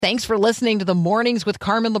Thanks for listening to the Mornings with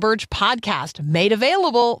Carmen LaBerge podcast, made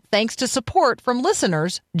available thanks to support from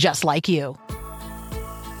listeners just like you.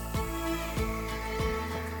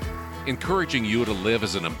 Encouraging you to live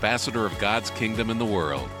as an ambassador of God's kingdom in the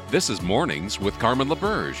world. This is Mornings with Carmen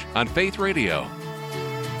LaBerge on Faith Radio.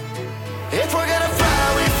 If we're gonna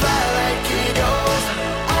fly, we fly like eagles,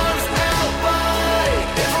 arms out wide.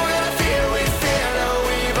 If we're gonna fear, we fear no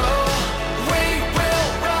evil. We will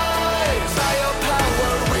rise. By your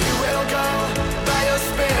power we will go. By your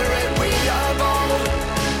spirit we are bold.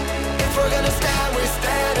 If we're gonna stand, we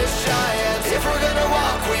stand as giants. If we're gonna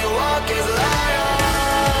walk, we walk as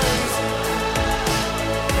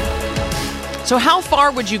lions. So how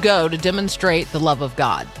far would you go to demonstrate the love of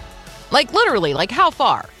God? Like literally, like how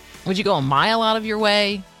far? Would you go a mile out of your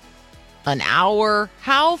way? An hour?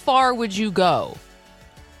 How far would you go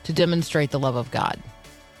to demonstrate the love of God?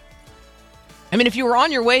 I mean, if you were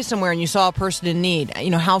on your way somewhere and you saw a person in need,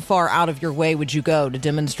 how far out of your way would you go to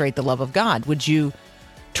demonstrate the love of God? Would you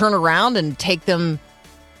turn around and take them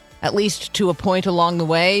at least to a point along the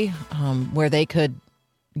way where they could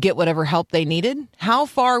get whatever help they needed? How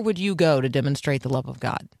far would you go to demonstrate the love of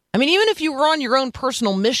God? I mean, even if you were on your own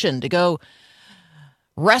personal mission to go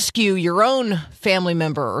rescue your own family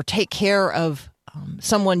member or take care of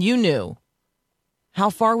someone you knew, how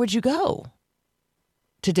far would you go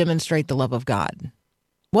to demonstrate the love of God?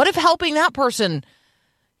 What if helping that person,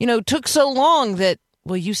 took so long that,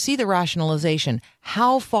 well, you see the rationalization.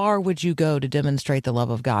 How far would you go to demonstrate the love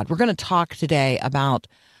of God? We're going to talk today about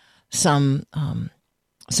some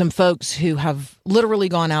folks who have literally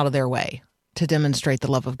gone out of their way to demonstrate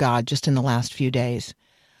the love of God just in the last few days.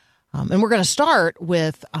 And we're going to start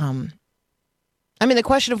with, the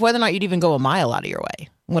question of whether or not you'd even go a mile out of your way.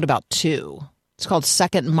 What about 2? It's called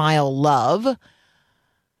Second Mile Love.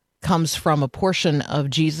 Comes from a portion of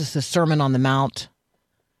Jesus' Sermon on the Mount.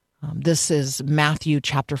 This is Matthew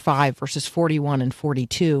chapter 5, verses 41 and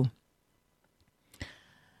 42.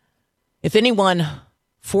 If anyone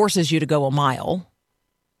forces you to go a mile,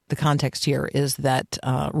 the context here is that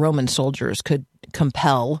Roman soldiers could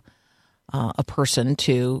compel a person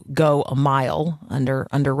to go a mile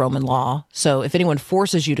under Roman law. So if anyone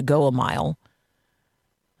forces you to go a mile,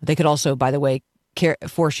 they could also, by the way,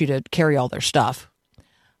 force you to carry all their stuff.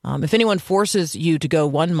 If anyone forces you to go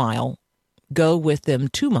 1 mile, go with them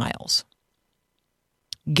 2 miles.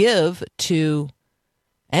 Give to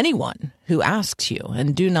anyone who asks you,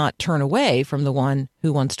 and do not turn away from the one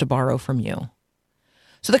who wants to borrow from you.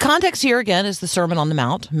 So the context here again is the Sermon on the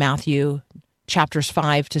Mount, Matthew chapters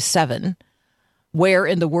 5 to 7. Where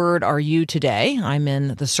in the Word are you today? I'm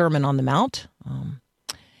in the Sermon on the Mount.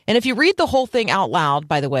 And if you read the whole thing out loud,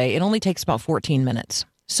 by the way, it only takes about 14 minutes.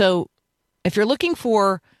 So if you're looking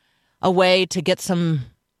for a way to get some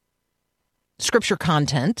scripture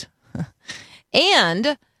content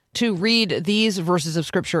and to read these verses of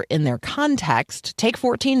scripture in their context, take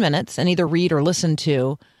 14 minutes and either read or listen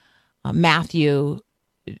to Matthew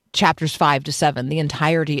chapters 5 to 7, the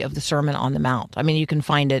entirety of the Sermon on the Mount. I mean, you can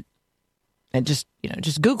find it and just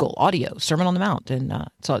Google audio Sermon on the Mount, and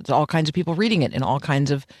so it's all kinds of people reading it in all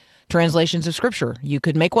kinds of translations of scripture. You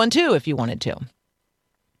could make one too if you wanted to.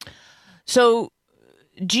 So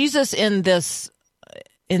Jesus in this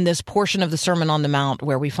portion of the Sermon on the Mount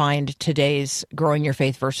where we find today's Growing Your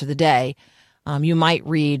Faith verse of the day, you might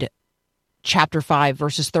read chapter 5,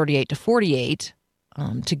 verses 38 to 48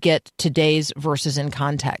 to get today's verses in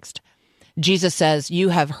context. Jesus says, "You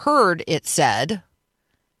have heard it said,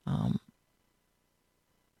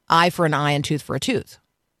 eye for an eye and tooth for a tooth.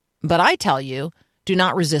 But I tell you, do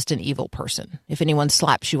not resist an evil person. If anyone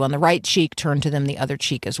slaps you on the right cheek, turn to them the other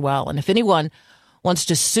cheek as well. And if anyone wants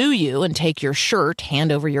to sue you and take your shirt,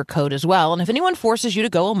 hand over your coat as well. And if anyone forces you to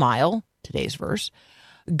go a mile," today's verse,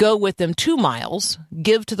 "go with them 2 miles.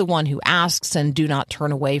 Give to the one who asks, and do not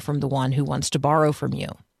turn away from the one who wants to borrow from you."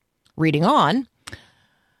 Reading on,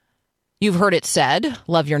 "You've heard it said,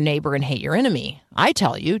 love your neighbor and hate your enemy. I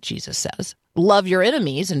tell you," Jesus says, "love your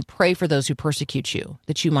enemies and pray for those who persecute you,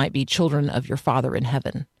 that you might be children of your Father in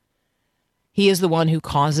heaven. He is the one who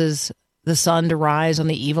causes the sun to rise on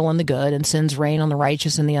the evil and the good, and sends rain on the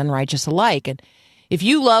righteous and the unrighteous alike. And if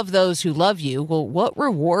you love those who love you, well, what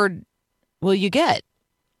reward will you get?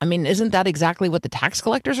 I mean, isn't that exactly what the tax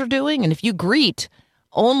collectors are doing? And if you greet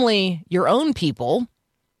only your own people,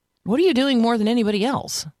 what are you doing more than anybody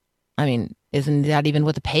else? I mean, isn't that even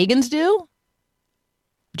what the pagans do?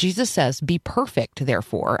 Jesus says, be perfect,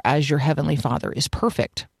 therefore, as your heavenly Father is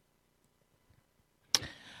perfect.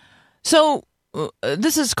 So,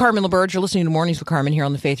 this is Carmen LaBerge. You're listening to Mornings with Carmen here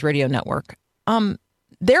on the Faith Radio Network.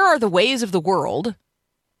 There are the ways of the world,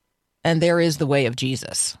 and there is the way of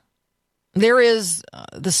Jesus. There is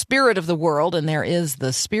the spirit of the world, and there is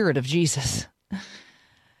the spirit of Jesus.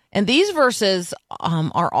 And these verses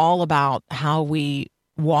are all about how we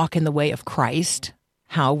walk in the way of Christ,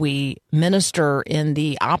 how we minister in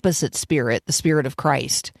the opposite spirit, the spirit of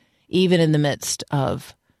Christ, even in the midst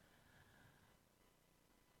of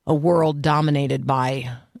a world dominated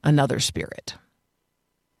by another spirit.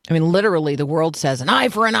 I mean, literally, the world says an eye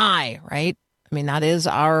for an eye, right? I mean, that is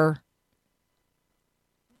I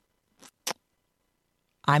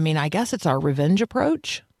guess it's our revenge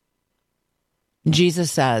approach.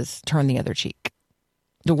 Jesus says, turn the other cheek.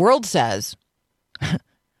 The world says,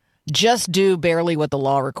 just do barely what the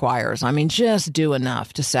law requires. I mean, just do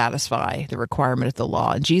enough to satisfy the requirement of the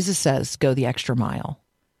law. And Jesus says, go the extra mile.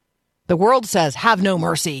 The world says, have no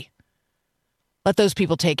mercy. Let those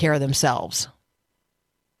people take care of themselves.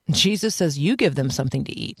 And Jesus says, you give them something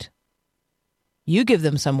to eat. You give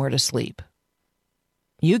them somewhere to sleep.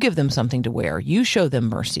 You give them something to wear. You show them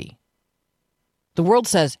mercy. The world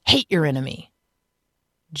says, hate your enemy.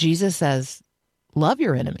 Jesus says, love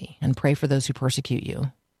your enemy and pray for those who persecute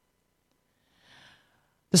you.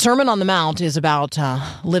 The Sermon on the Mount is about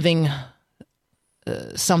living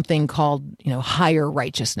something called, higher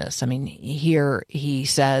righteousness. I mean, here he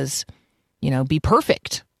says, be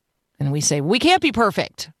perfect. And we say, we can't be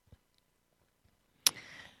perfect.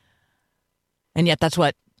 And yet that's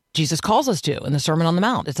what Jesus calls us to in the Sermon on the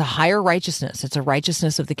Mount. It's a higher righteousness. It's a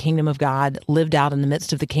righteousness of the kingdom of God lived out in the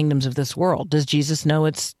midst of the kingdoms of this world. Does Jesus know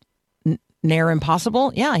it's near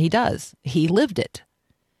impossible? Yeah, he does. He lived it.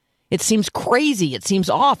 It seems crazy. It seems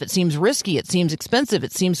off. It seems risky. It seems expensive.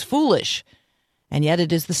 It seems foolish. And yet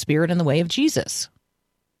it is the spirit and the way of Jesus.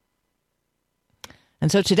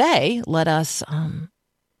 And so today, let us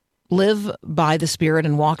live by the Spirit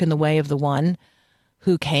and walk in the way of the one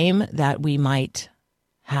who came that we might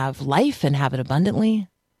have life and have it abundantly,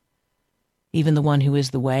 even the one who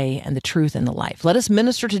is the way and the truth and the life. Let us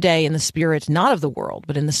minister today in the spirit, not of the world,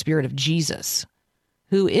 but in the spirit of Jesus,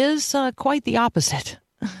 who is quite the opposite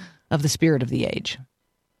of the spirit of the age.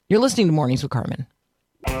 You're listening to Mornings with Carmen.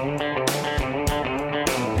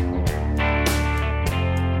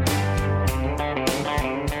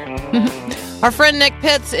 Our friend Nick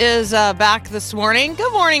Pitts is back this morning.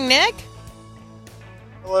 Good morning, Nick.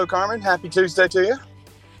 Hello, Carmen. Happy Tuesday to you.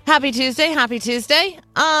 Happy Tuesday. Happy Tuesday.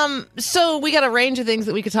 So we got a range of things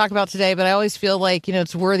that we could talk about today, but I always feel like,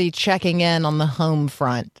 it's worthy checking in on the home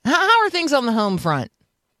front. How are things on the home front?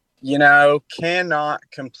 Cannot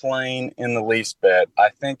complain in the least bit. I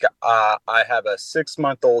think I have a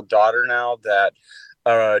 6-month-old daughter now that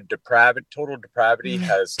total depravity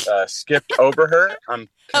has skipped over her. I'm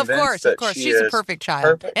convinced of course. She's a perfect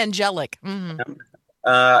child. Perfect. Angelic. Mm-hmm.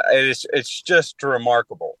 It's just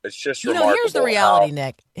remarkable. It's just remarkable. Here's the reality,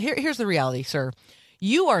 Nick. Here's the reality, sir.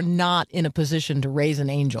 You are not in a position to raise an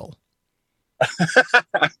angel.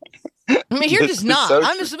 I mean, you're just not.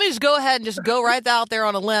 Let me just go ahead and just go right out there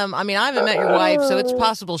on a limb. I mean, I haven't met your wife, so it's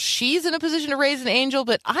possible she's in a position to raise an angel,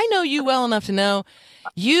 but I know you well enough to know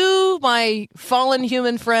you, my fallen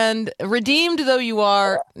human friend, redeemed though you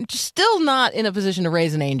are, still not in a position to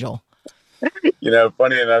raise an angel.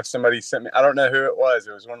 Funny enough, somebody sent me, I don't know who it was.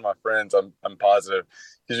 It was one of my friends. I'm positive.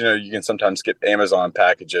 Because, you can sometimes get Amazon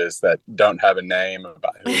packages that don't have a name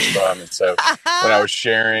about who it's from. And so when I was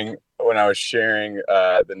sharing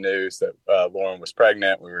the news that Lauren was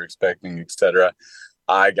pregnant, we were expecting, etc.,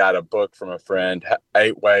 I got a book from a friend,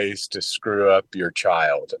 8 Ways to Screw Up Your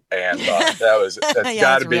Child. And that's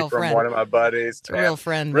got to be from friend. One of my buddies. It's a real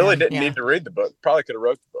friend. Really didn't need to read the book. Probably could have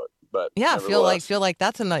wrote the book. But yeah, feel like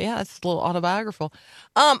that's enough. Yeah, it's a little autobiographical.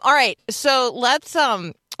 All right, so let's.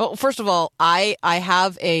 Well, first of all, I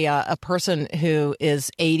have a person who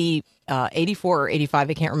is 84 or 85.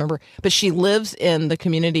 I can't remember, but she lives in the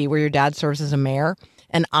community where your dad serves as a mayor,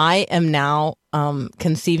 and I am now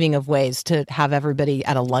conceiving of ways to have everybody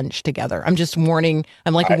at a lunch together. I'm just warning.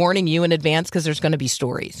 I'm warning you in advance because there's going to be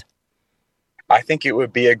stories. I think it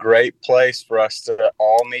would be a great place for us to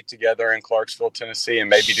all meet together in Clarksville, Tennessee, and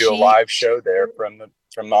maybe do a live show there from the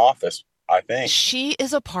office. I think she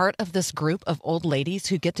is a part of this group of old ladies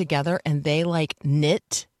who get together and they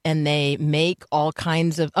knit and they make all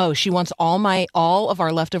kinds of. Oh, she wants all of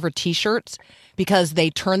our leftover T-shirts because they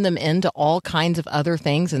turn them into all kinds of other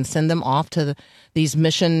things and send them off to these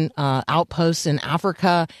mission outposts in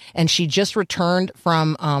Africa. And she just returned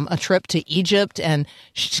from a trip to Egypt, and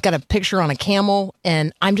she's got a picture on a camel.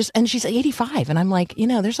 And she's 85, and I'm like,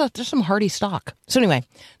 there's some hardy stock. So anyway,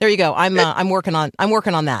 there you go. I'm working on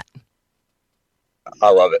that. I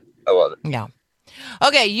love it. Yeah.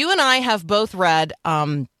 Okay, you and I have both read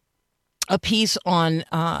a piece on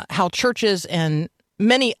how churches and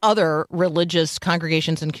many other religious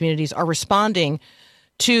congregations and communities are responding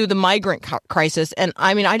to the migrant crisis. And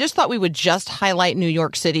I mean, I just thought we would just highlight New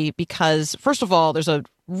York City because, first of all, there's a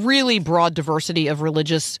really broad diversity of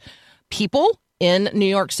religious people in New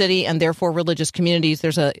York City and therefore religious communities.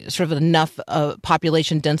 There's a sort of enough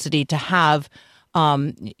population density to have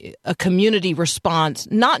a community response,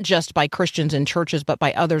 not just by Christians in churches, but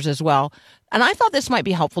by others as well. And I thought this might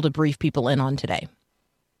be helpful to brief people in on today.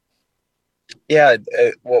 Yeah,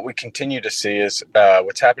 what we continue to see is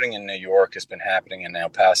what's happening in New York has been happening in El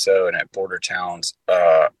Paso and at border towns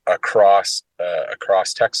across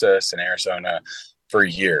Texas and Arizona for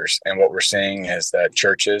years. And what we're seeing is that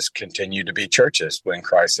churches continue to be churches when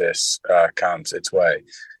crisis comes its way.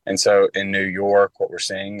 And so in New York, what we're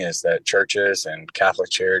seeing is that churches and Catholic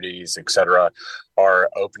charities, et cetera, are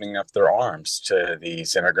opening up their arms to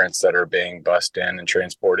these immigrants that are being bussed in and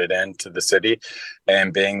transported into the city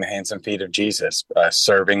and being the hands and feet of Jesus,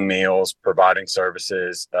 serving meals, providing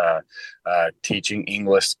services, teaching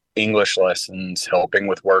English lessons, helping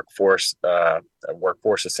with workforce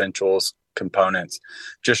essentials components,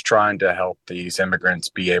 just trying to help these immigrants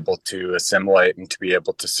be able to assimilate and to be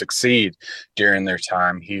able to succeed during their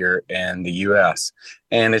time here in the U.S.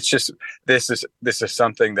 And it's just this is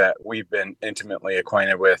something that we've been intimately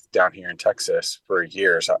acquainted with down here in Texas for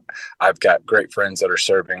years. I've got great friends that are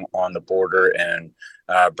serving on the border in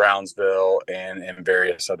Brownsville and in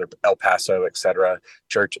various other El Paso, et cetera,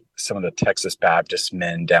 church, some of the Texas Baptist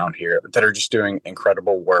men down here that are just doing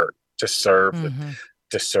incredible work to serve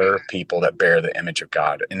to serve people that bear the image of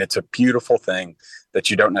God. And it's a beautiful thing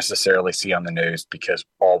that you don't necessarily see on the news because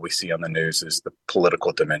all we see on the news is the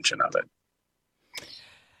political dimension of it.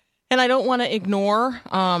 And I don't want to ignore,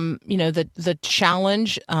 the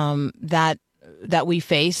challenge that we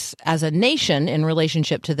face as a nation in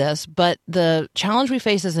relationship to this. But the challenge we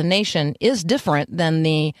face as a nation is different than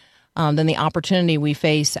the opportunity we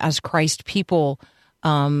face as Christ people,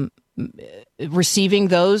 receiving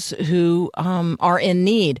those who are in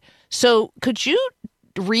need. So, could you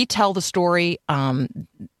retell the story of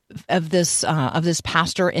this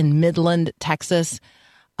pastor in Midland, Texas?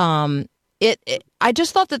 I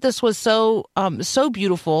just thought that this was so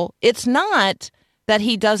beautiful. It's not that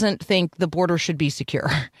he doesn't think the border should be secure.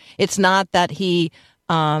 It's not that he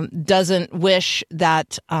doesn't wish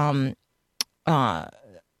that our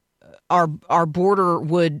border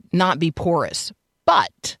would not be porous,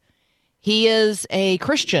 but he is a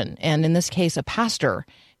Christian, and in this case, a pastor.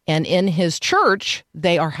 And in his church,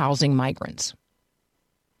 they are housing migrants.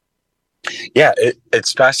 Yeah,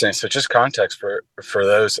 it's fascinating. So just context for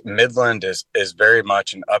those, Midland is very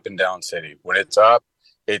much an up and down city. When it's up,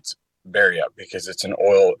 it's very up because it's an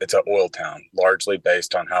oil town, largely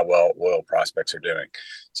based on how well oil prospects are doing.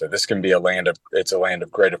 So this can be a land of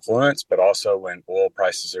great affluence, but also when oil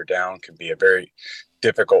prices are down, can be a very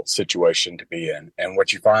difficult situation to be in. And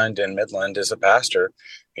what you find in Midland is a pastor.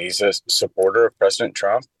 He's a supporter of President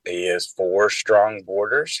Trump. He is for strong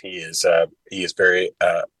borders. He's an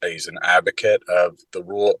advocate of the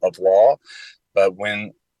rule of law. But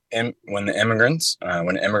when immigrants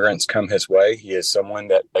come his way, he is someone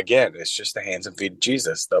that, again, is just the hands and feet of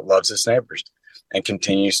Jesus that loves his neighbors and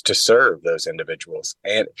continues to serve those individuals.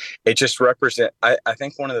 And it just represents, I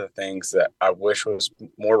think one of the things that I wish was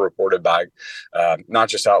more reported by not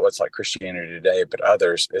just outlets like Christianity Today, but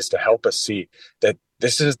others, is to help us see that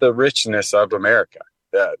this is the richness of America.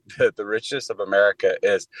 The richness of America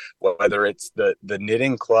is, whether it's the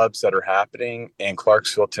knitting clubs that are happening in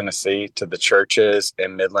Clarksville, Tennessee, to the churches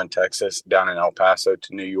in Midland, Texas, down in El Paso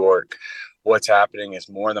to New York. What's happening is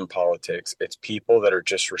more than politics. It's people that are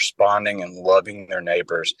just responding and loving their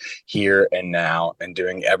neighbors here and now and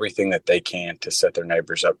doing everything that they can to set their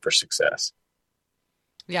neighbors up for success.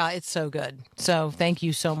 Yeah, it's so good. So thank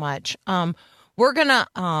you so much. We're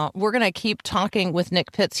gonna keep talking with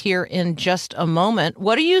Nick Pitts here in just a moment.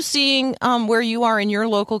 What are you seeing where you are in your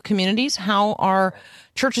local communities? How are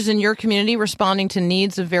churches in your community responding to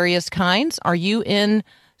needs of various kinds? Are you in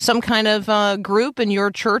some kind of group in your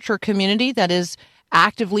church or community that is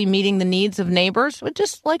actively meeting the needs of neighbors? We'd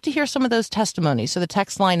just like to hear some of those testimonies. So the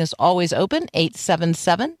text line is always open,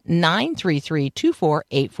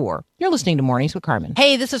 877-933-2484. You're listening to Mornings with Carmen.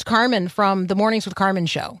 Hey, this is Carmen from the Mornings with Carmen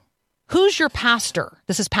show. Who's your pastor?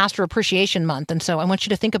 This is Pastor Appreciation Month, and so I want you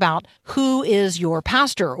to think about who is your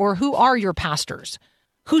pastor, or who are your pastors?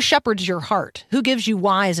 Who shepherds your heart? Who gives you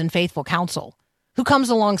wise and faithful counsel? Who comes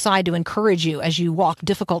alongside to encourage you as you walk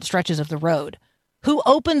difficult stretches of the road? Who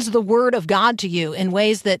opens the Word of God to you in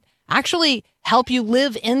ways that actually help you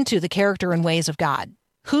live into the character and ways of God?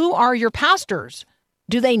 Who are your pastors?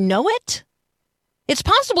 Do they know it? It's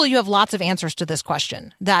possible you have lots of answers to this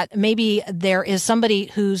question, that maybe there is somebody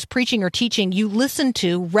who's preaching or teaching you listen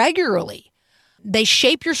to regularly. They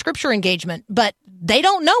shape your scripture engagement, but they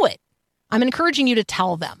don't know it. I'm encouraging you to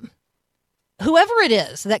tell them. Whoever it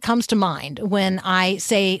is that comes to mind when I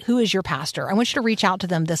say, who is your pastor? I want you to reach out to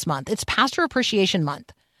them this month. It's Pastor Appreciation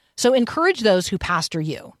Month. So encourage those who pastor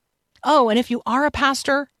you. Oh, and if you are a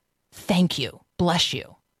pastor, thank you. Bless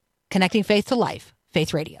you. Connecting faith to life,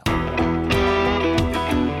 Faith Radio.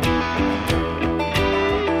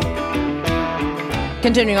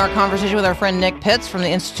 Continuing our conversation with our friend Nick Pitts from the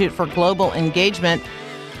Institute for Global Engagement.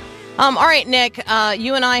 All right, Nick,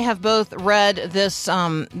 you and I have both read this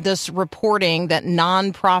reporting that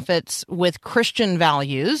nonprofits with Christian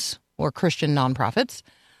values, or Christian nonprofits,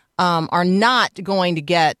 are not going to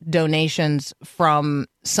get donations from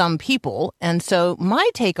some people. And so my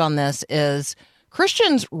take on this is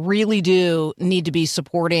Christians really do need to be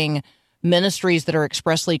supporting ministries that are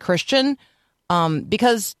expressly Christian,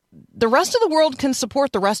 because the rest of the world can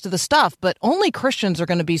support the rest of the stuff, but only Christians are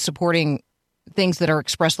going to be supporting things that are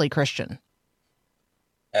expressly Christian.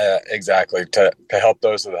 Exactly. To help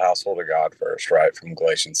those of the household of God first, right? From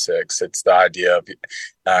Galatians 6. It's the idea of,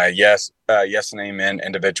 yes and amen,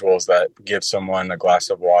 individuals that give someone a glass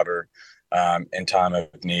of water in time of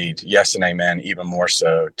need. Yes and amen, even more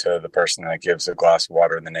so to the person that gives a glass of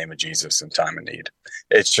water in the name of Jesus in time of need.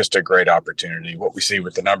 It's just a great opportunity. What we see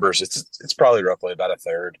with the numbers, it's probably roughly about a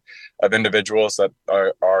third of individuals that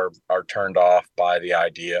are turned off by the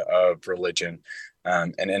idea of religion,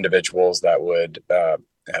 and individuals that would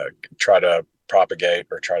try to propagate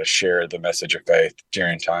or try to share the message of faith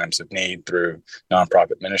during times of need through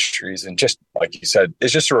nonprofit ministries. And just like you said,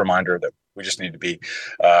 it's just a reminder that we just need to be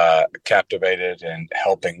captivated and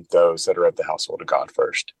helping those that are of the household of God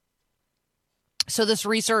first. So this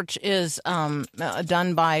research is done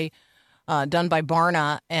by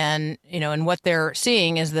Barna, and and what they're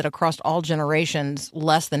seeing is that across all generations,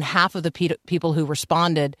 less than half of the people who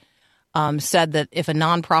responded said that if a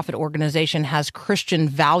nonprofit organization has Christian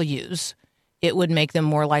values, it would make them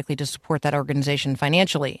more likely to support that organization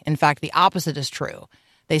financially. In fact, the opposite is true.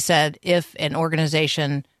 They said if an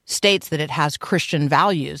organization states that it has Christian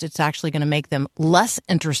values, it's actually going to make them less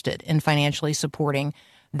interested in financially supporting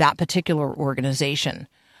that particular organization.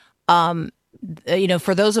 For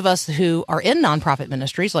those of us who are in nonprofit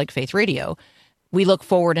ministries like Faith Radio, we look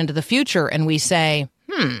forward into the future and we say,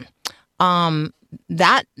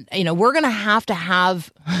 that we're going to have to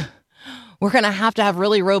have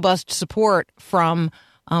really robust support from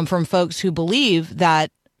folks who believe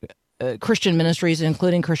that Christian ministries,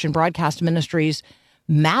 including Christian broadcast ministries,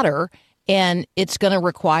 matter, and it's going to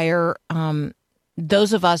require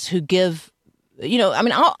those of us who give.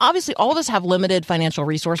 Obviously, all of us have limited financial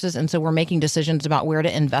resources, and so we're making decisions about where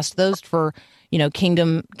to invest those for,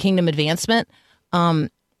 kingdom advancement.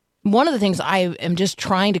 One of the things I am just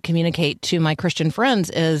trying to communicate to my Christian friends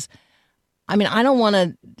is, I don't want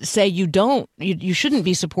to say you shouldn't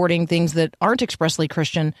be supporting things that aren't expressly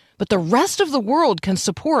Christian, but the rest of the world can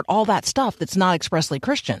support all that stuff that's not expressly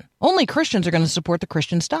Christian. Only Christians are going to support the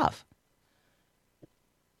Christian stuff.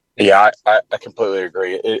 Yeah, I completely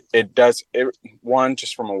agree. It does. One,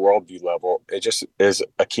 just from a worldview level, it just is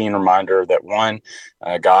a keen reminder that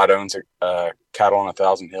God owns cattle on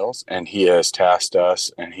 1,000 hills, and He has tasked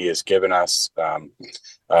us, and He has given us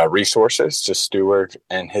resources to steward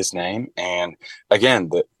in His name. And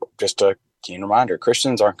again, just a keen reminder: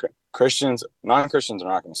 non-Christians are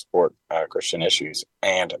not going to support Christian issues.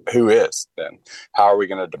 And who is then? How are we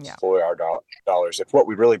going to deploy our dollars if what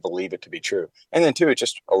we really believe it to be true? And then two, it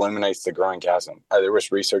just illuminates the growing chasm. There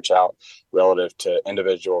was research out relative to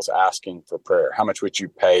individuals asking for prayer. How much would you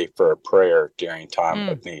pay for a prayer during time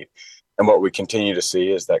of need? And what we continue to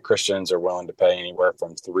see is that Christians are willing to pay anywhere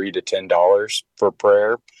from $3 to $10 for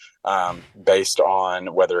prayer, based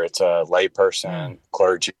on whether it's a layperson,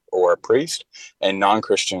 clergy, or a priest. And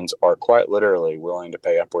non-Christians are quite literally willing to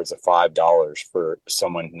pay upwards of $5 for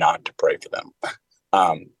someone not to pray for them.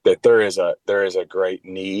 That there is a great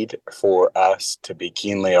need for us to be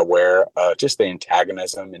keenly aware of just the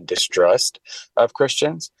antagonism and distrust of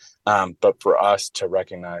Christians, but for us to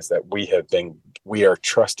recognize that we are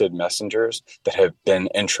trusted messengers that have been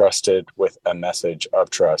entrusted with a message of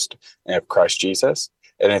trust of Christ Jesus.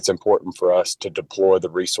 And it's important for us to deploy the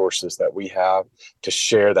resources that we have to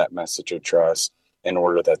share that message of trust in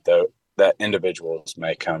order that individuals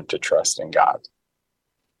may come to trust in God.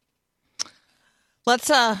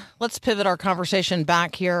 Let's pivot our conversation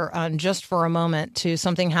back here just for a moment to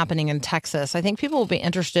something happening in Texas. I think people will be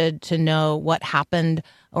interested to know what happened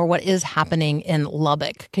or what is happening in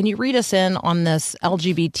Lubbock. Can you read us in on this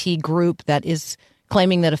LGBT group that is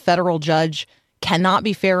claiming that a federal judge cannot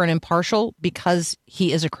be fair and impartial because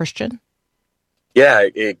he is a Christian? Yeah,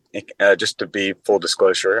 just to be full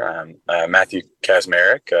disclosure, Matthew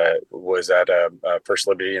Kaczmarek was at First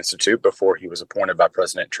Liberty Institute before he was appointed by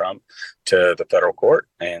President Trump to the federal court,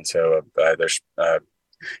 and so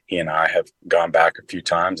he and I have gone back a few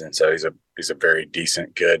times, and so he's a very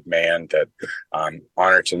decent, good man that I'm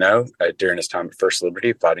honored to know during his time at First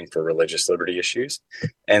Liberty, fighting for religious liberty issues.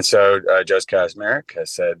 And so Judge Kaczmarek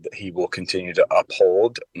has said that he will continue to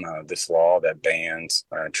uphold this law that bans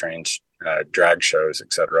trans drag shows,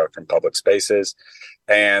 etc., from public spaces.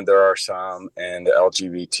 And there are some in the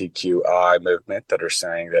LGBTQI movement that are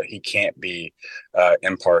saying that he can't be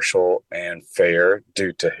impartial and fair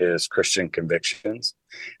due to his Christian convictions.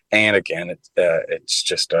 And again, it's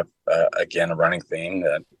just a running theme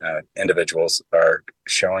that individuals are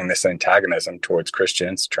showing this antagonism towards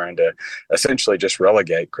Christians, trying to essentially just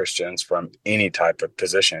relegate Christians from any type of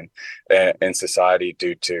position in society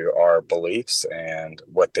due to our beliefs and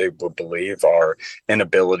what they would believe our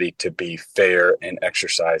inability to be fair in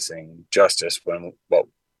exercising justice, when what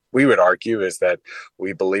we would argue is that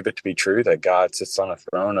we believe it to be true that God sits on a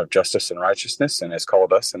throne of justice and righteousness and has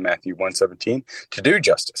called us in Matthew 1:17 to do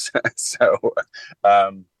justice.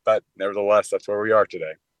 But nevertheless, that's where we are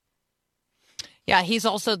today. Yeah, he's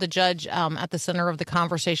also the judge at the center of the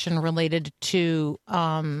conversation related to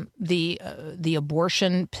the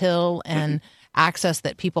abortion pill and access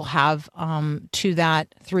that people have to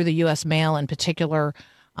that through the U.S. mail in particular.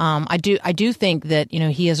 I do think that,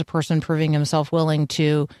 he is a person proving himself willing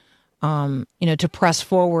to, to press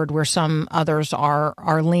forward where some others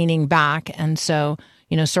are leaning back. And so,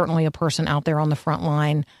 certainly a person out there on the front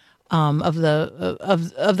line of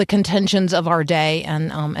the contentions of our day,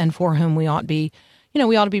 and for whom we ought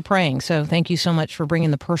to be praying. So thank you so much for bringing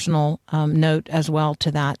the personal note as well to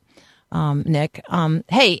that, Nick.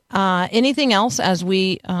 Hey, anything else as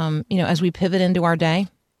we pivot into our day?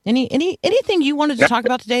 Anything you wanted to talk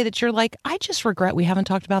about today that you're like, I just regret we haven't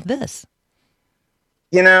talked about this?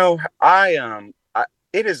 It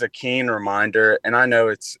is a keen reminder, and I know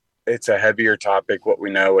it's a heavier topic, what we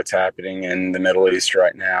know, what's happening in the Middle East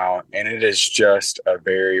right now. And it is just a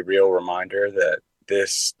very real reminder that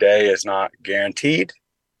this day is not guaranteed,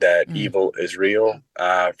 that evil is real,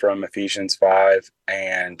 from Ephesians 5.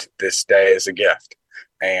 And this day is a gift.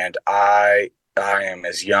 And I am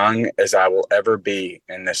as young as I will ever be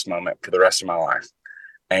in this moment for the rest of my life.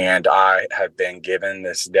 And I have been given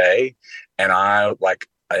this day, and I like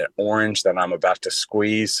an orange that I'm about to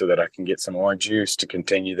squeeze so that I can get some orange juice to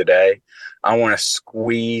continue the day. I want to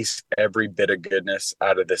squeeze every bit of goodness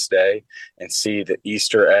out of this day and see the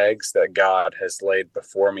Easter eggs that God has laid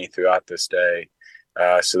before me throughout this day,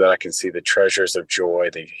 so that I can see the treasures of joy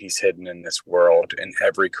that he's hidden in this world in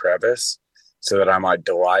every crevice, so that I might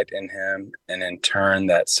delight in him, and in turn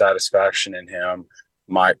that satisfaction in him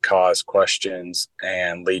might cause questions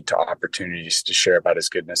and lead to opportunities to share about his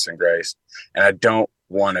goodness and grace. And I don't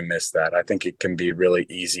want to miss that. I think it can be really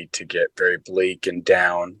easy to get very bleak and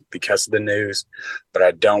down because of the news, but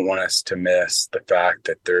I don't want us to miss the fact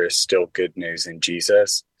that there is still good news in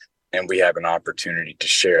Jesus, and we have an opportunity to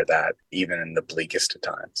share that even in the bleakest of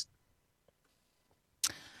times.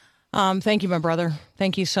 Thank you, my brother.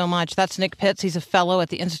 Thank you so much. That's Nick Pitts. He's a fellow at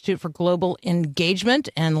the Institute for Global Engagement.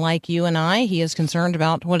 And like you and I, he is concerned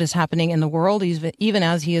about what is happening in the world, even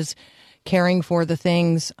as he is caring for the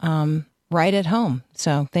things right at home.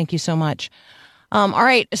 So thank you so much. All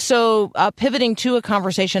right. So pivoting to a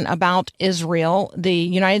conversation about Israel, the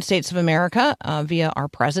United States of America, via our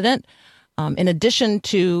president, in addition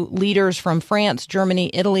to leaders from France,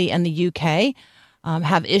 Germany, Italy, and the UK,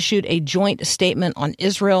 have issued a joint statement on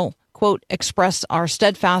Israel. Quote, express our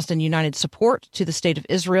steadfast and united support to the state of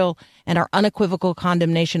Israel and our unequivocal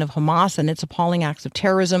condemnation of Hamas and its appalling acts of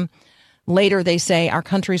terrorism. Later, they say our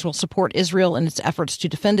countries will support Israel in its efforts to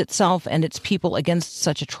defend itself and its people against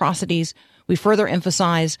such atrocities. We further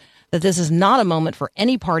emphasize that this is not a moment for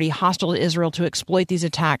any party hostile to Israel to exploit these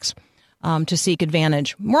attacks to seek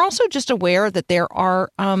advantage. We're also just aware that there are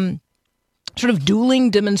sort of dueling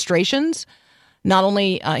demonstrations, not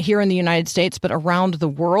only here in the United States, but around the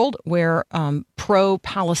world, where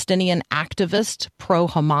pro-Palestinian activists,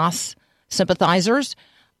 pro-Hamas sympathizers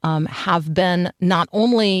have been not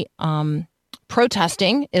only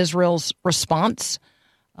protesting Israel's response,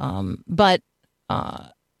 but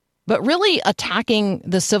but really attacking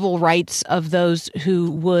the civil rights of those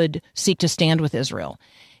who would seek to stand with Israel.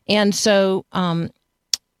 And so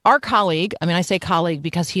our colleague, I mean, I say colleague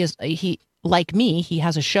because he like me, he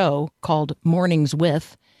has a show called Mornings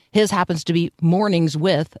With. His happens to be Mornings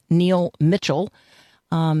with Neil Mitchell.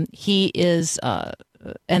 He is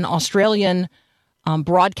an Australian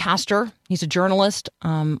broadcaster. He's a journalist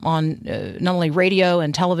on not only radio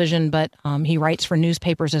and television, but he writes for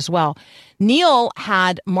newspapers as well. Neil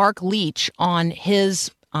had Mark Leach on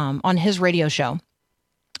his radio show.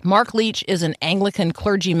 Mark Leach is an Anglican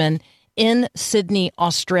clergyman in Sydney,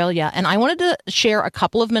 Australia, and I wanted to share a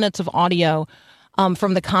couple of minutes of audio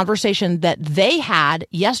from the conversation that they had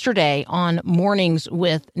yesterday on Mornings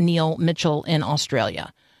with Neil Mitchell in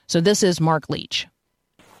Australia. So this is Mark Leach.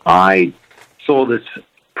 I saw this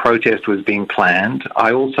protest was being planned.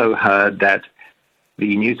 I also heard that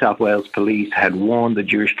the New South Wales police had warned the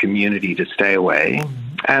Jewish community to stay away.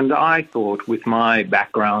 And I thought, with my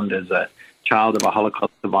background as a child of a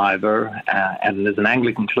Holocaust survivor and as an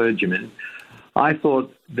Anglican clergyman, I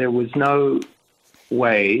thought there was no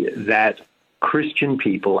way that Christian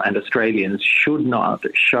people and Australians should not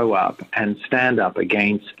show up and stand up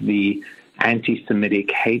against the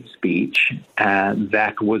anti-Semitic hate speech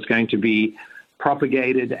that was going to be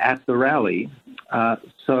propagated at the rally.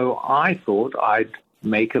 So I thought I'd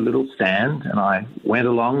make a little stand, and I went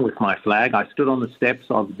along with my flag. I stood on the steps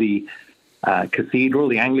of the cathedral,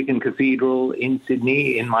 the Anglican cathedral in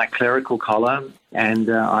Sydney, in my clerical collar, and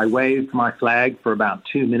I waved my flag for about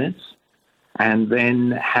 2 minutes, and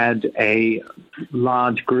then had a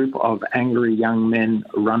large group of angry young men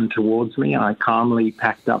run towards me. I calmly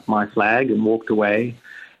packed up my flag and walked away.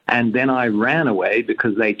 And then I ran away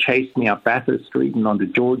because they chased me up Bathurst Street and onto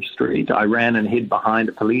George Street. I ran and hid behind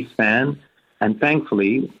a police van. And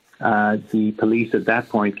thankfully, the police at that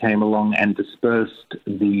point came along and dispersed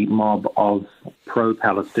the mob of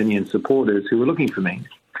pro-Palestinian supporters who were looking for me.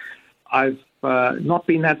 I've not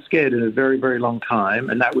been that scared in a very, very long time,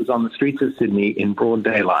 and that was on the streets of Sydney in broad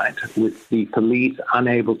daylight, with the police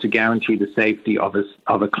unable to guarantee the safety of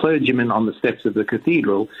a clergyman on the steps of the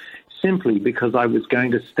cathedral, simply because I was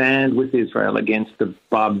going to stand with Israel against the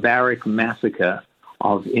barbaric massacre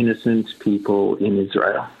of innocent people in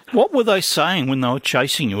Israel. What were they saying when they were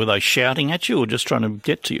chasing you? Were they shouting at you or just trying to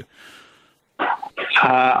get to you?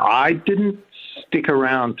 I didn't stick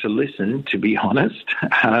around to listen, to be honest,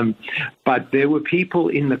 but there were people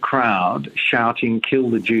in the crowd shouting, "Kill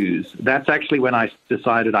the Jews." That's actually when I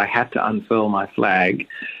decided I had to unfurl my flag.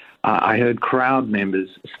 I heard crowd members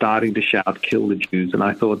starting to shout, "Kill the Jews," and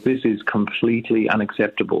I thought, this is completely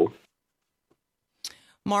unacceptable.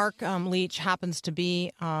 Mark Leach happens to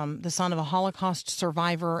be the son of a Holocaust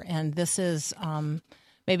survivor, and this is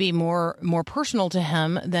maybe more personal to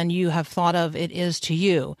him than you have thought of it is to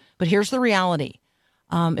you. But here's the reality.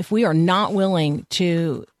 If we are not willing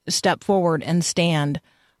to step forward and stand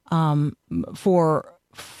for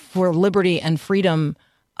liberty and freedom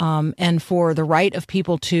and for the right of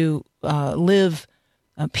people to live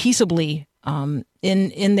peaceably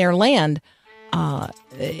in their land,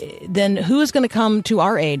 then who is going to come to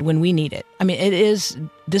our aid when we need it? I mean,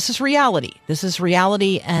 this is reality. This is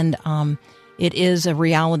reality, and it is a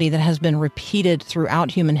reality that has been repeated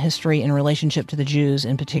throughout human history in relationship to the Jews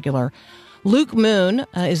in particular. Luke Moon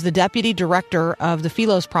is the deputy director of the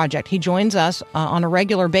Philos Project. He joins us on a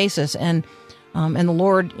regular basis, and the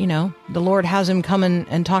Lord has him coming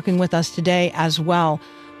and talking with us today as well.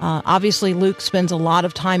 Obviously, Luke spends a lot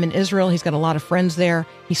of time in Israel. He's got a lot of friends there.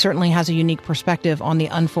 He certainly has a unique perspective on the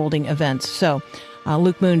unfolding events. So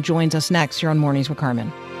Luke Moon joins us next here on Mornings with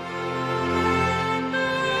Carmen.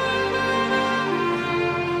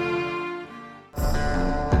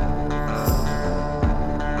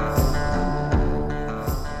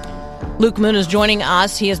 Luke Moon is joining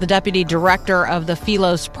us. He is the deputy director of the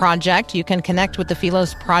Philos Project. You can connect with the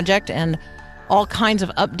Philos Project and all kinds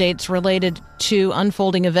of updates related to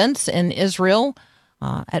unfolding events in Israel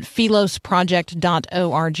at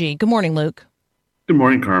philosproject.org. Good morning, Luke. Good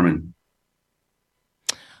morning, Carmen.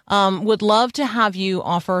 Would love to have you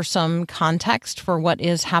offer some context for what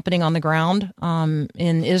is happening on the ground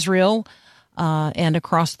in Israel and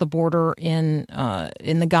across the border in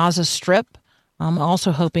the Gaza Strip. I'm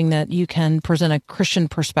also hoping that you can present a Christian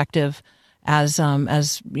perspective as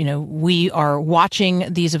you know, we are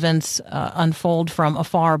watching these events unfold from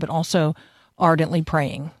afar, but also ardently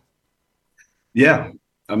praying. Yeah.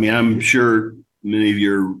 I mean, I'm sure many of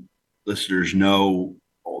your listeners know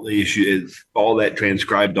all the issues, all that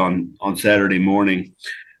transcribed on Saturday morning.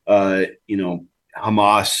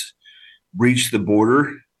 Hamas breached the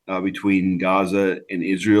border between Gaza and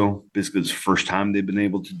Israel. Basically, it's the first time they've been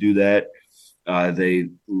able to do that.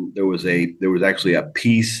 There was actually a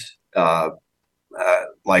peace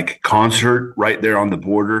like concert right there on the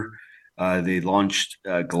border. They launched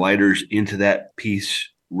gliders into that peace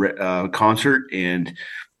concert, and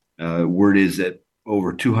word is that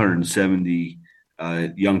over 270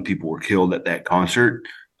 young people were killed at that concert.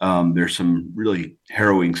 There's some really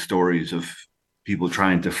harrowing stories of people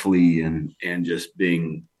trying to flee and just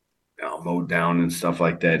being mowed down and stuff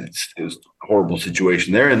like that. It was a horrible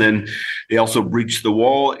situation there. And then they also breached the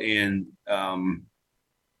wall and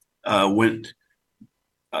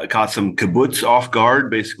caught some kibbutz off guard,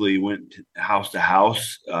 basically went house to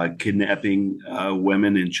house, kidnapping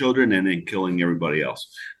women and children and then killing everybody else.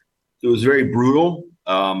 So it was very brutal.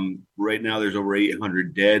 Right now there's over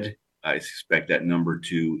 800 dead. I suspect that number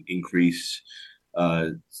to increase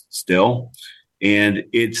still. And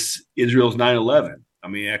it's Israel's 9/11. I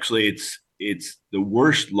mean, actually, it's the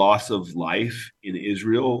worst loss of life in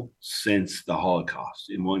Israel since the Holocaust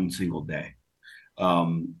in one single day.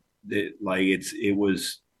 It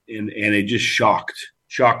just shocked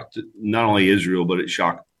not only Israel, but it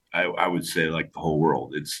shocked I would say like the whole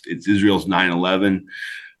world. It's Israel's 9/11.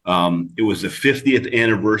 It was the 50th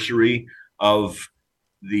anniversary of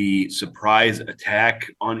the surprise attack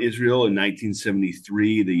on Israel in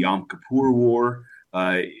 1973, the Yom Kippur War,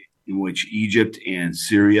 in which Egypt and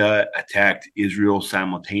Syria attacked Israel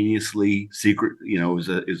simultaneously. It was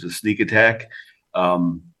a sneak attack,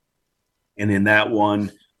 and in that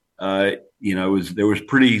one, there was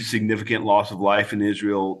pretty significant loss of life in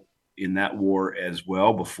Israel in that war as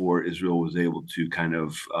well. Before Israel was able to kind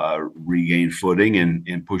of regain footing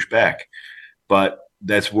and push back, but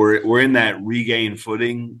that's where we're in that regain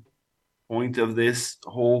footing point of this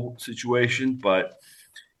whole situation. But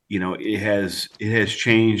it has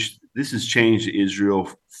changed. This has changed Israel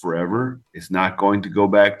forever. It's not going to go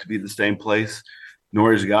back to be the same place,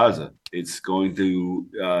 nor is Gaza. It's going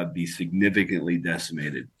to be significantly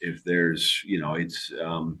decimated. If there's,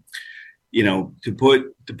 to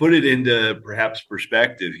put it into perhaps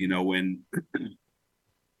perspective,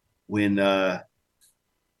 when the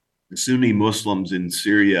Sunni Muslims in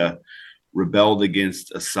Syria rebelled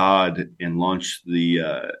against Assad and launched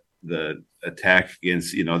the attack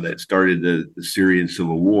against, that started the Syrian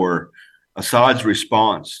civil war, Assad's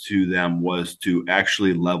response to them was to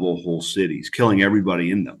actually level whole cities, killing everybody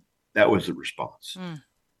in them. That was the response.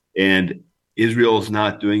 And Israel is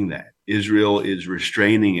not doing that. Israel is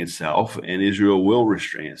restraining itself, and Israel will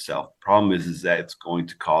restrain itself. The problem is that it's going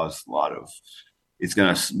to cause it's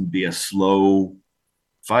going to be a slow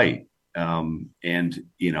fight.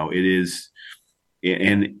 It is,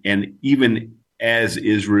 and even as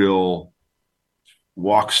Israel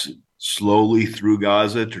walks slowly through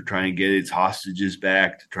Gaza to try and get its hostages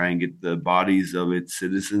back, to try and get the bodies of its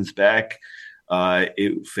citizens back,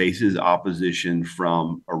 it faces opposition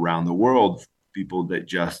from around the world, people that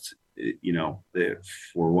just, that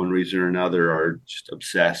for one reason or another are just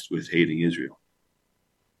obsessed with hating Israel.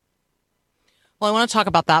 Well, I want to talk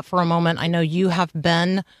about that for a moment. I know you have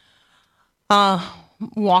been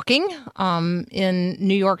walking in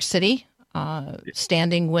New York City,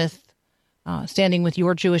 standing with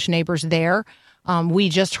your Jewish neighbors there. We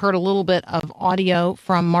just heard a little bit of audio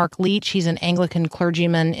from Mark Leach. He's an Anglican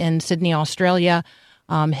clergyman in Sydney, Australia.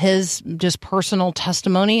 His just personal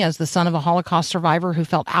testimony as the son of a Holocaust survivor who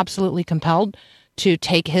felt absolutely compelled to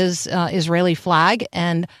take his Israeli flag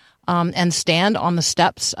and stand on the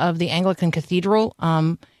steps of the Anglican Cathedral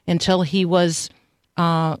until he was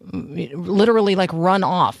literally run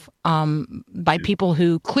off by people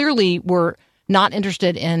who clearly were not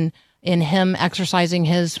interested in him exercising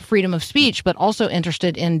his freedom of speech, but also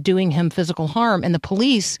interested in doing him physical harm. And the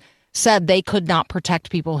police said they could not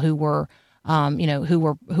protect people who were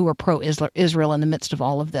pro-Israel in the midst of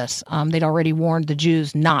all of this. They'd already warned the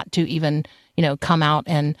Jews not to even, come out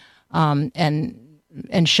and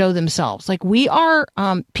show themselves. We are,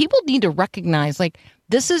 people need to recognize,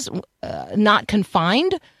 this is not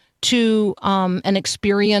confined to an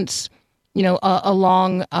experience,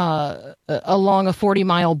 along a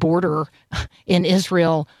 40-mile border in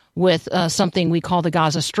Israel with something we call the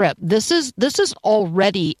Gaza Strip. This is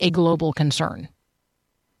already a global concern.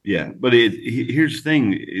 Yeah, but here's the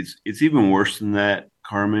thing: it's even worse than that,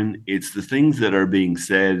 Carmen. It's the things that are being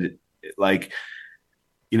said,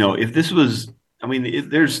 if this was,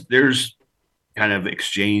 there's kind of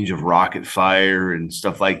exchange of rocket fire and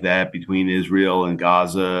stuff like that between Israel and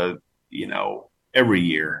Gaza, every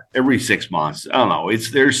year, every 6 months. I don't know.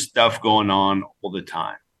 There's stuff going on all the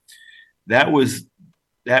time. That was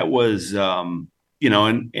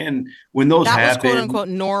and when those that happen, was quote unquote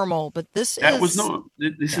normal, but this was no,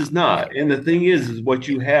 this is right. not. And the thing is what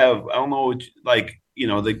you have, I don't know, I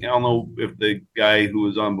don't know if the guy who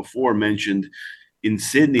was on before mentioned in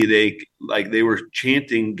Sydney, they were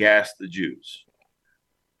chanting "Gas the Jews,"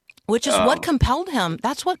 which is what compelled him.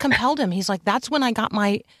 That's what compelled him. He's like, that's when I got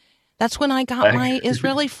my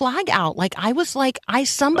Israeli flag out. Like I was like,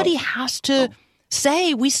 somebody has to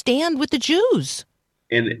say we stand with the Jews.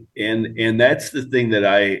 And that's the thing that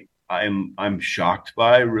I'm shocked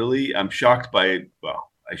by. Really, I'm shocked by.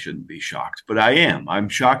 Well, I shouldn't be shocked, but I am. I'm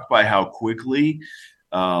shocked by how quickly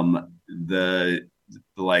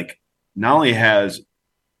not only has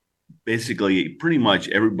basically pretty much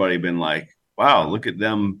everybody been like, wow, look at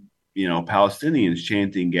them, Palestinians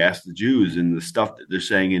chanting "Gas the Jews" and the stuff that they're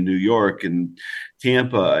saying in New York and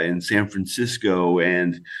Tampa and San Francisco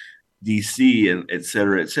and DC and et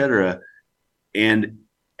cetera, and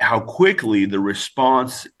how quickly the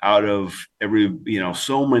response out of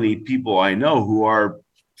so many people I know who are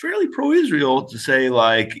fairly pro-Israel to say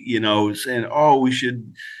saying, oh, we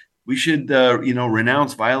should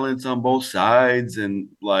renounce violence on both sides. And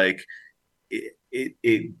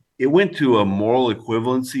it went to a moral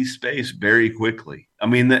equivalency space very quickly.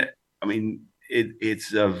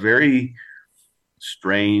 It's a very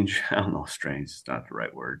strange. I don't know. Strange is not the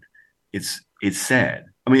right word. It's sad.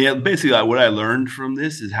 Basically what I learned from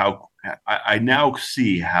this is how I now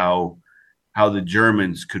see how the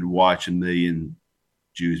Germans could watch 1 million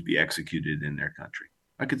Jews be executed in their country.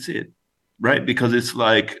 I could see it. Right. Because it's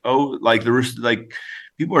people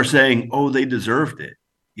are saying, oh, they deserved it.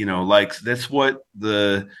 That's what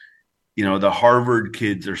the Harvard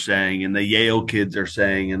kids are saying and the Yale kids are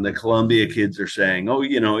saying and the Columbia kids are saying, oh,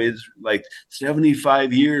 it's like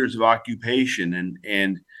 75 years of occupation.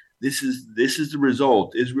 And this is the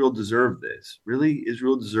result. Israel deserved this. Really?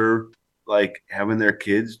 Israel deserved having their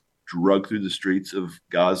kids drugged through the streets of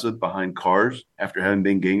Gaza behind cars after having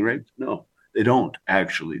been gang raped? No, they don't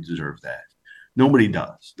actually deserve that. Nobody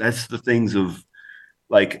does. That's the things of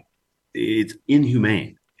it's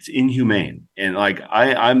inhumane. It's inhumane. And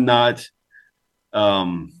I'm not,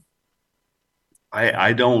 I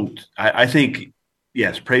think,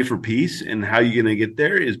 yes, pray for peace. And how you're going to get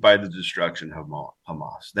there is by the destruction of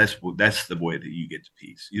Hamas. That's the way that you get to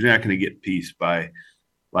peace. You're not going to get peace by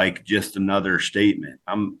just another statement.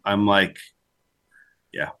 I'm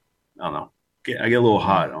yeah, I don't know. I get a little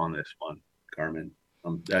hot on this one, Carmen.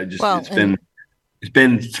 It's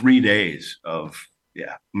been 3 days of,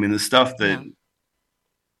 the stuff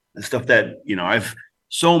that I've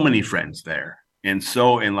so many friends there, and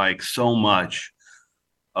so much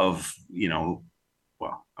of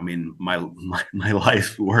my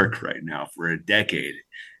life's work right now for a decade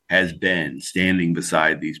has been standing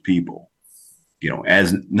beside these people.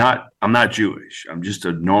 I'm not Jewish. I'm just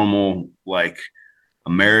a normal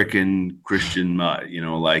American Christian mud, I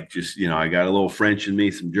got a little French in me,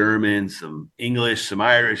 some German, some English, some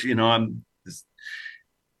Irish,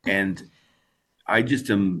 and I just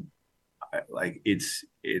am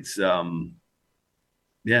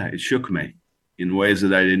it shook me in ways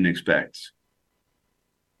that I didn't expect.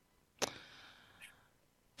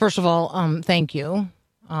 First of all, thank you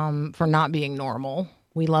for not being normal.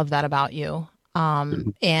 We love that about you.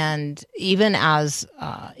 And even as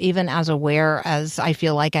aware as I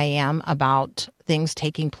feel like I am about things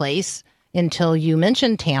taking place, until you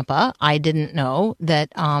mentioned Tampa, I didn't know that,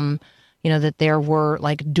 that there were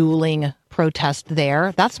dueling protests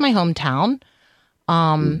there. That's my hometown.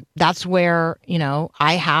 That's where, Lori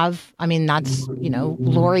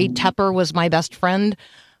Tepper was my best friend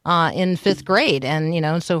in 5th grade.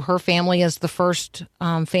 And, so her family is the first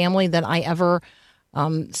family that I ever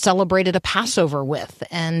celebrated a Passover with.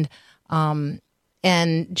 And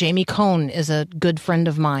Jamie Cohn is a good friend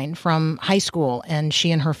of mine from high school, and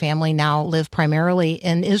she and her family now live primarily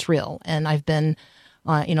in Israel. And I've been,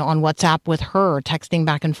 on WhatsApp with her, texting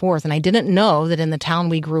back and forth. And I didn't know that in the town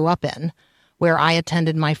we grew up in, where I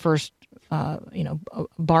attended my first,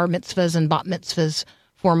 bar mitzvahs and bat mitzvahs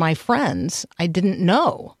for my friends, I didn't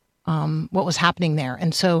know what was happening there.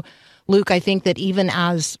 And so, Luke, I think that even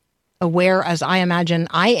as aware as I imagine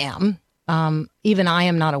I am, even I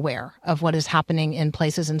am not aware of what is happening in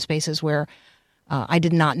places and spaces where I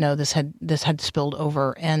did not know this had spilled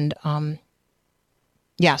over. And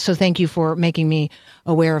so thank you for making me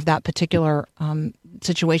aware of that particular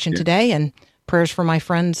situation today, and prayers for my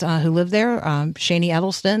friends who live there, Shani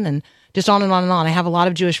Edelston, and just on and on and on. I have a lot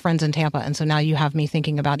of Jewish friends in Tampa, and so now you have me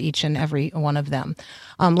thinking about each and every one of them.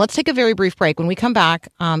 Let's take a very brief break. When we come back,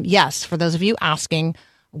 yes, for those of you asking,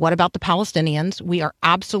 What about the Palestinians? We are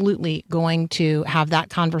absolutely going to have that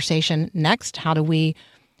conversation next. How do we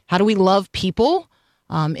love people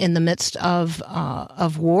in the midst of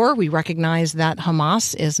war? We recognize that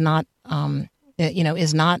Hamas is not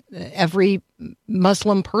every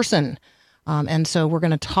Muslim person, and so we're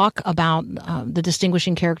going to talk about the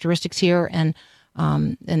distinguishing characteristics here and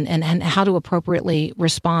how to appropriately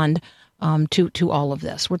respond to all of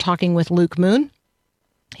this. We're talking with Luke Moon.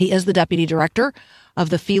 He is the deputy director of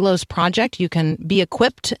the Philos Project. You can be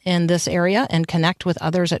equipped in this area and connect with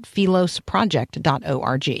others at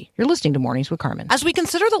philosproject.org. You're listening to Mornings with Carmen. As we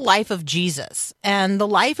consider the life of Jesus and the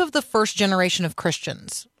life of the first generation of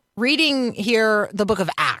Christians, reading here the book of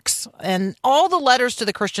Acts and all the letters to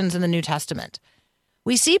the Christians in the New Testament,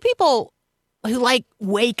 we see people who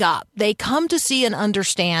wake up. They come to see and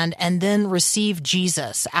understand and then receive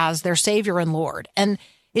Jesus as their Savior and Lord. And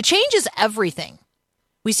it changes everything.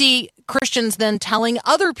 We see Christians then telling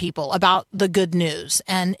other people about the good news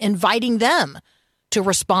and inviting them to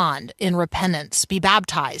respond in repentance, be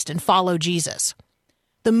baptized, and follow Jesus.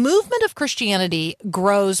 The movement of Christianity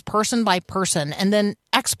grows person by person and then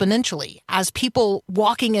exponentially as people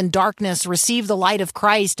walking in darkness receive the light of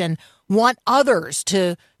Christ and want others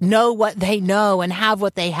to know what they know and have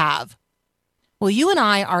what they have. Well, you and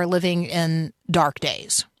I are living in dark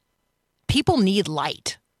days. People need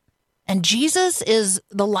light. And Jesus is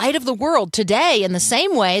the light of the world today in the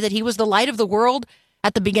same way that he was the light of the world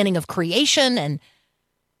at the beginning of creation and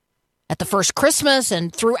at the first Christmas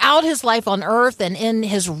and throughout his life on earth and in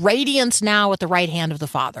his radiance now at the right hand of the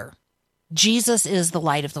Father. Jesus is the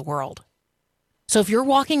light of the world. So if you're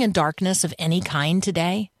walking in darkness of any kind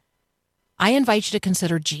today, I invite you to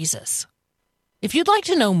consider Jesus. If you'd like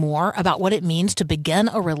to know more about what it means to begin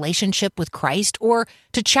a relationship with Christ or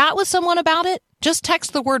to chat with someone about it, just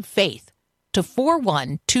text the word faith to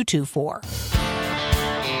 41224.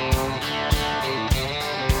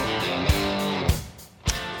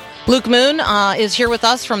 Luke Moon is here with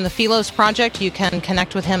us from the Philos Project. You can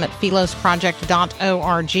connect with him at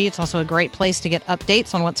philosproject.org. It's also a great place to get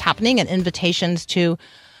updates on what's happening and invitations to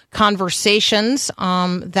conversations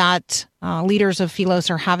that leaders of Philos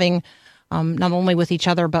are having not only with each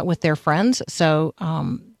other, but with their friends. So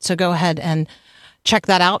go ahead and check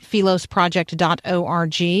that out,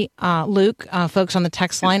 philosproject.org. Luke, folks on the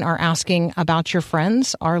text line are asking about your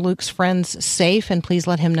friends. Are Luke's friends safe? And please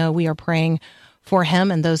let him know we are praying for him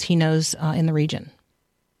and those he knows in the region.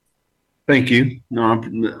 Thank you. No,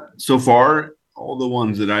 so far, all the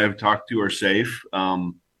ones that I have talked to are safe.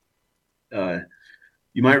 You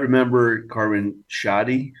might remember Carmen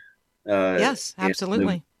Shadi. Yes,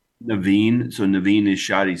 absolutely. Naveen. So Naveen is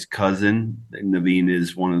Shadi's cousin. Naveen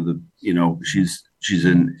is one of the, she's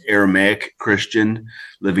an Aramaic Christian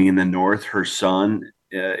living in the north. Her son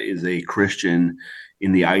is a Christian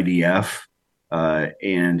in the IDF,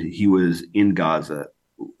 and he was in Gaza,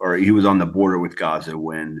 or he was on the border with Gaza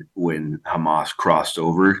when Hamas crossed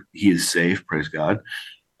over. He is safe, praise God.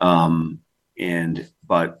 I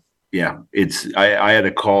had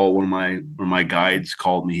a call. One of my guides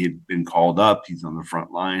called me. He'd been called up. He's on the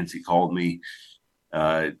front lines. He called me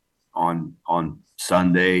on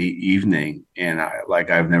Sunday evening, and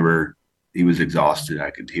he was exhausted.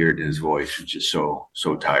 I could hear it in his voice. He's just so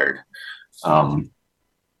tired. I'm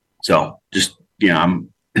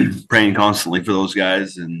praying constantly for those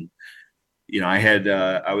guys. And,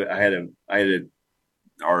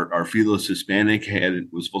 our Philos Hispanic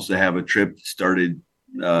was supposed to have a trip that started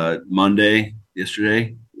Monday,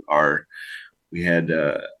 yesterday. We had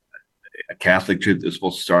a Catholic trip that was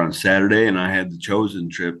supposed to start on Saturday, and I had the Chosen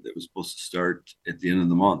trip that was supposed to start at the end of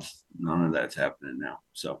the month. None of that's happening now.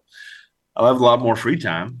 So I'll have a lot more free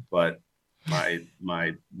time, but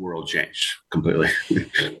my world changed completely.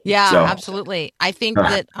 Yeah, absolutely. I think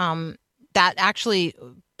that that actually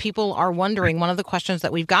people are wondering. One of the questions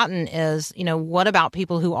that we've gotten is, what about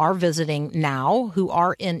people who are visiting now, who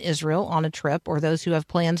are in Israel on a trip, or those who have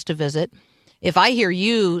plans to visit? If I hear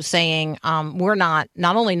you saying we're not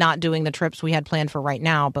only not doing the trips we had planned for right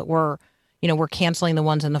now, but we're canceling the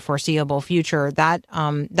ones in the foreseeable future,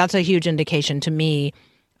 that's a huge indication to me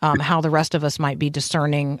how the rest of us might be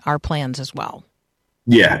discerning our plans as well.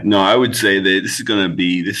 Yeah, no, I would say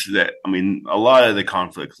that a lot of the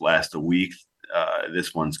conflicts last a week.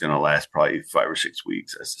 This one's going to last probably 5 or 6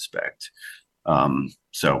 weeks, I suspect.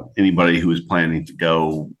 So anybody who is planning to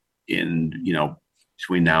go in,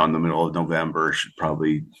 between now and the middle of November should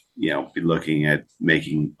probably, be looking at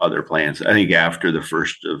making other plans. I think after the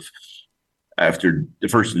first of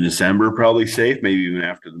December, probably safe. Maybe even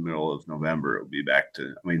after the middle of November, it'll be back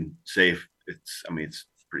to, safe. It's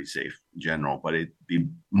pretty safe in general, but it'd be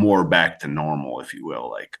more back to normal, if you will.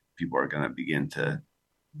 Like people are going to begin to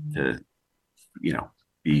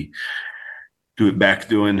be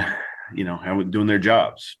doing doing their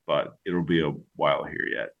jobs, but it'll be a while here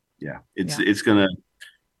yet. Yeah,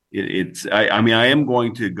 I am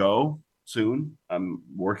going to go soon. I'm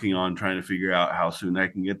working on trying to figure out how soon I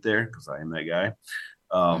can get there because I am that guy.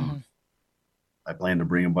 I plan to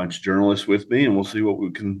bring a bunch of journalists with me, and we'll see what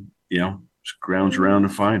we can, scrounge around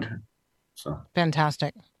and find. So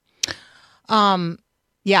fantastic.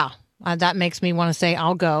 That makes me want to say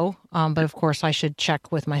I'll go. But of course I should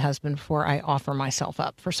check with my husband before I offer myself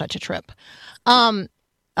up for such a trip.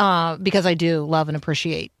 Because I do love and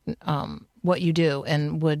appreciate, what you do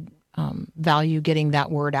and would, value getting that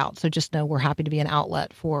word out. So just know we're happy to be an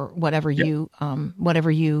outlet for whatever you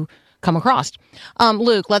come across.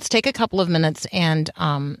 Luke, let's take a couple of minutes and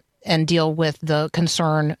deal with the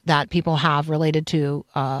concern that people have related to,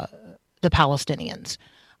 the Palestinians.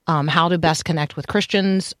 How to best connect with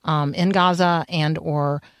Christians in Gaza and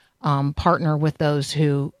or partner with those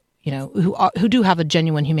who do have a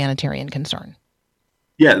genuine humanitarian concern.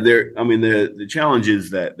 Yeah, the challenge is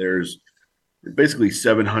that there's basically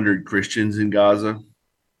 700 Christians in Gaza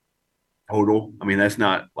total. I mean, that's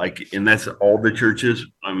not and that's all the churches.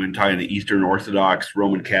 I'm talking the Eastern Orthodox,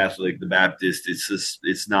 Roman Catholic, the Baptist.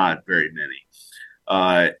 It's not very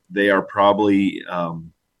many. They are probably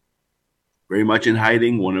very much in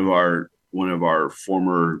hiding. One of our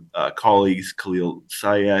former colleagues, Khalil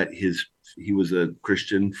Sayed, he was a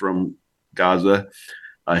Christian from Gaza.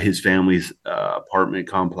 His family's apartment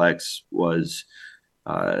complex was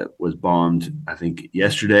bombed, I think,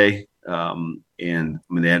 yesterday. And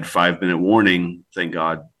they had 5-minute warning, thank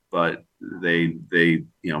God, but they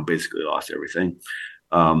basically lost everything.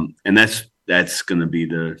 And that's going to be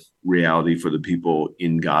the reality for the people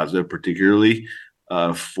in Gaza, particularly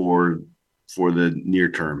for the near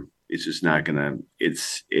term. It's just not going to.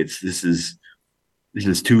 This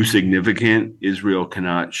is too significant. Israel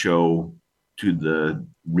cannot show to the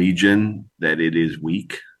region that it is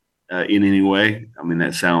weak in any way. I mean,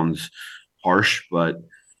 that sounds harsh, but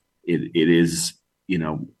it is.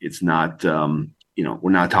 It's not. We're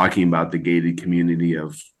not talking about the gated community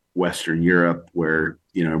of Western Europe where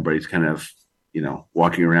everybody's kind of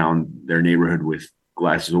walking around their neighborhood with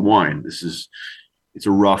glasses of wine. It's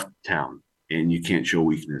a rough town, and you can't show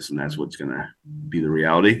weakness, and that's what's going to be the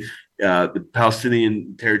reality. The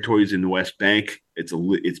Palestinian territories in the West Bank,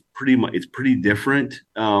 it's pretty different.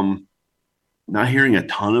 Not hearing a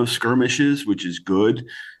ton of skirmishes, which is good.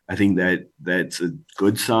 I think that's a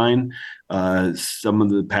good sign. Some of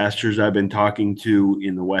the pastors I've been talking to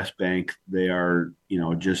in the West Bank, they are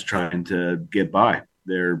just trying to get by.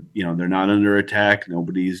 They're not under attack.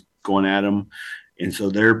 Nobody's going at them, and so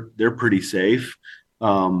they're pretty safe.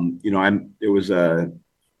 The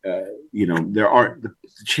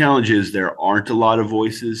challenge is there aren't a lot of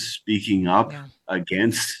voices speaking up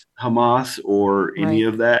against Hamas or any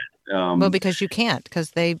of that. Well, because you can't,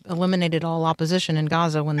 because they eliminated all opposition in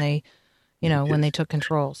Gaza when they took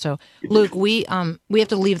control. So, Luke, we have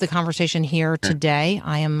to leave the conversation here today.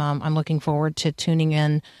 I'm looking forward to tuning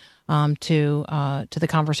in to the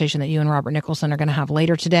conversation that you and Robert Nicholson are going to have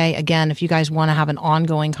later today. Again, if you guys want to have an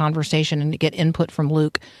ongoing conversation and get input from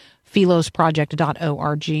Luke,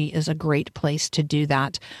 philosproject.org is a great place to do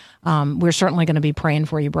that. We're certainly going to be praying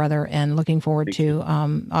for you, brother, and looking forward to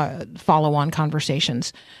follow-on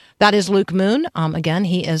conversations. That is Luke Moon. Again,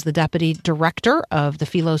 he is the deputy director of the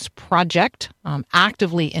Philos Project,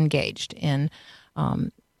 actively engaged in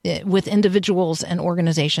with individuals and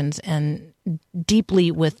organizations and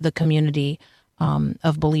deeply with the community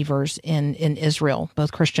of believers in Israel,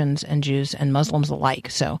 both Christians and Jews and Muslims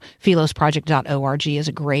alike. So philosproject.org is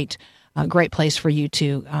a great place for you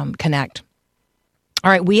to connect. All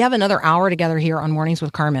right, we have another hour together here on Mornings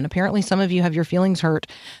with Carmen. Apparently some of you have your feelings hurt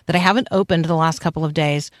that I haven't opened the last couple of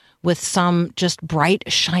days with some just bright,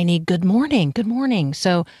 shiny good morning. Good morning.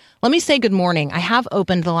 So let me say good morning. I have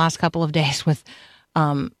opened the last couple of days with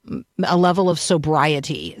a level of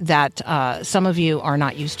sobriety that some of you are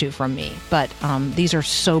not used to from me. But these are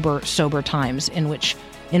sober times in which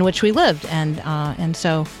we lived. And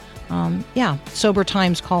so sober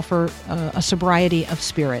times call for a sobriety of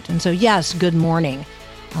spirit. And so, yes, good morning.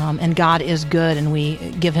 And God is good, and we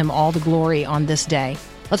give him all the glory on this day.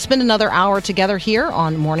 Let's spend another hour together here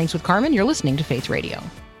on Mornings with Carmen. You're listening to Faith Radio.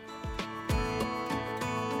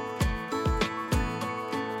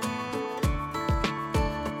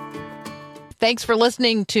 Thanks for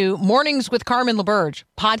listening to Mornings with Carmen LaBerge.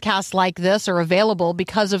 Podcasts like this are available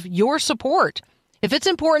because of your support. If it's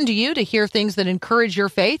important to you to hear things that encourage your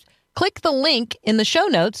faith, Click the link in the show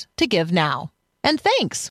notes to give now. And thanks.